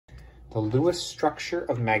The Lewis structure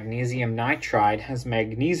of magnesium nitride has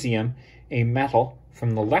magnesium, a metal,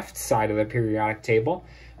 from the left side of the periodic table,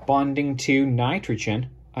 bonding to nitrogen,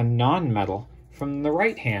 a nonmetal, from the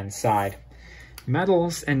right-hand side.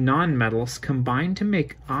 Metals and nonmetals combine to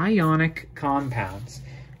make ionic compounds,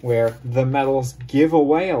 where the metals give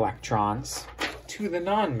away electrons to the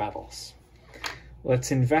nonmetals.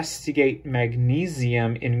 Let's investigate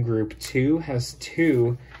magnesium in group 2 has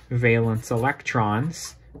 2 valence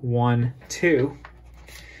electrons, 1, 2.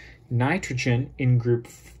 Nitrogen in group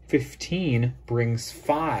 15 brings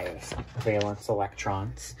 5 valence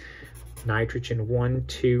electrons. Nitrogen 1,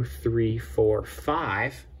 2, 3, 4,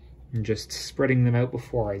 5. I'm just spreading them out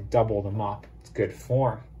before I double them up. It's good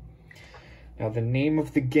form. Now the name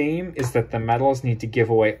of the game is that the metals need to give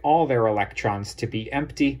away all their electrons to be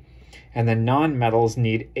empty, and the nonmetals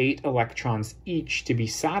need 8 electrons each to be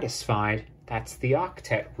satisfied. That's the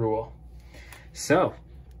octet rule. So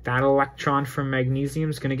that electron from magnesium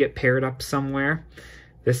is going to get paired up somewhere.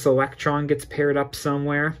 This electron gets paired up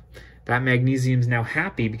somewhere. That magnesium's now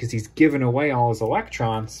happy because he's given away all his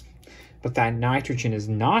electrons. But that nitrogen is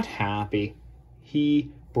not happy.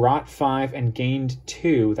 He brought 5 and gained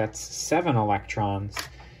 2. That's 7 electrons.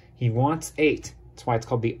 He wants 8. That's why it's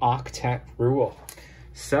called the octet rule.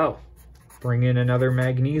 So, bring in another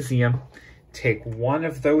magnesium. Take one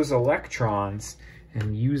of those electrons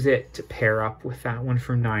and use it to pair up with that one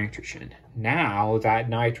from nitrogen. Now that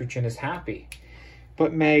nitrogen is happy.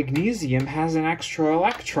 But magnesium has an extra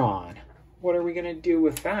electron. What are we going to do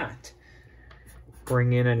with that?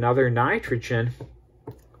 Bring in another nitrogen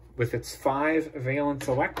with its 5 valence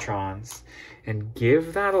electrons and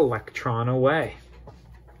give that electron away.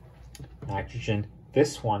 Nitrogen,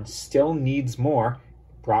 this one, still needs more.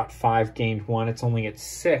 Brought 5, gained 1. It's only at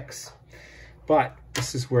 6. But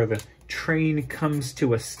this is where the train comes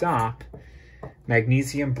to a stop.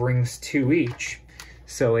 Magnesium brings 2 each.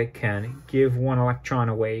 So it can give 1 electron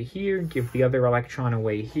away here, give the other electron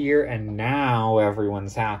away here, and now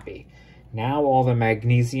everyone's happy. Now all the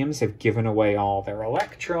magnesiums have given away all their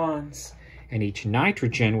electrons, and each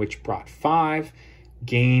nitrogen, which brought 5,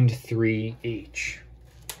 gained 3 each.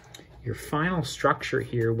 Your final structure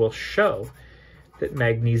here will show that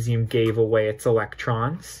magnesium gave away its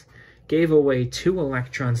electrons, gave away 2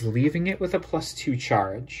 electrons, leaving it with a +2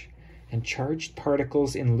 charge, and charged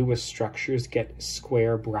particles in Lewis structures get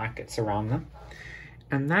square brackets around them.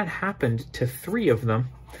 And that happened to 3 of them,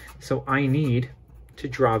 so I need to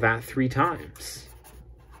draw that 3 times.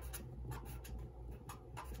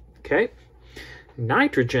 Okay.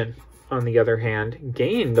 Nitrogen, on the other hand,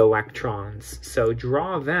 gained electrons, so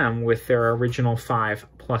draw them with their original 5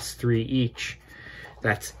 + 3 each.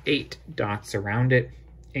 That's 8 dots around it,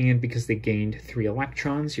 and because they gained 3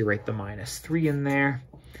 electrons, you write the -3 in there.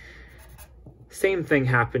 Same thing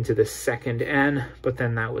happened to the second N, but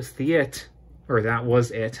then that was it.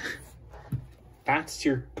 That's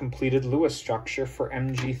your completed Lewis structure for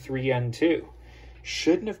Mg3N2.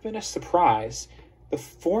 Shouldn't have been a surprise. The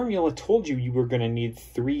formula told you you were going to need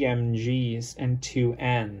 3 Mgs and 2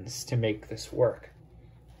 Ns to make this work.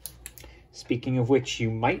 Speaking of which, you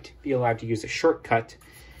might be allowed to use a shortcut.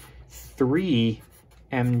 3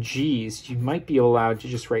 Mgs, you might be allowed to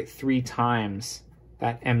just write 3 times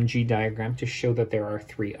that Mg diagram to show that there are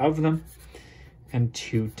 3 of them, and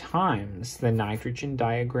 2 times the nitrogen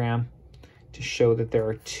diagram to show that there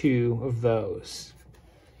are 2 of those.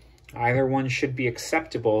 Either one should be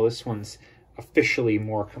acceptable. This one's officially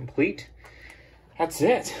more complete. That's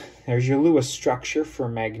it. There's your Lewis structure for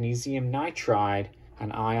magnesium nitride,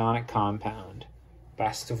 an ionic compound.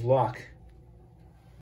 Best of luck.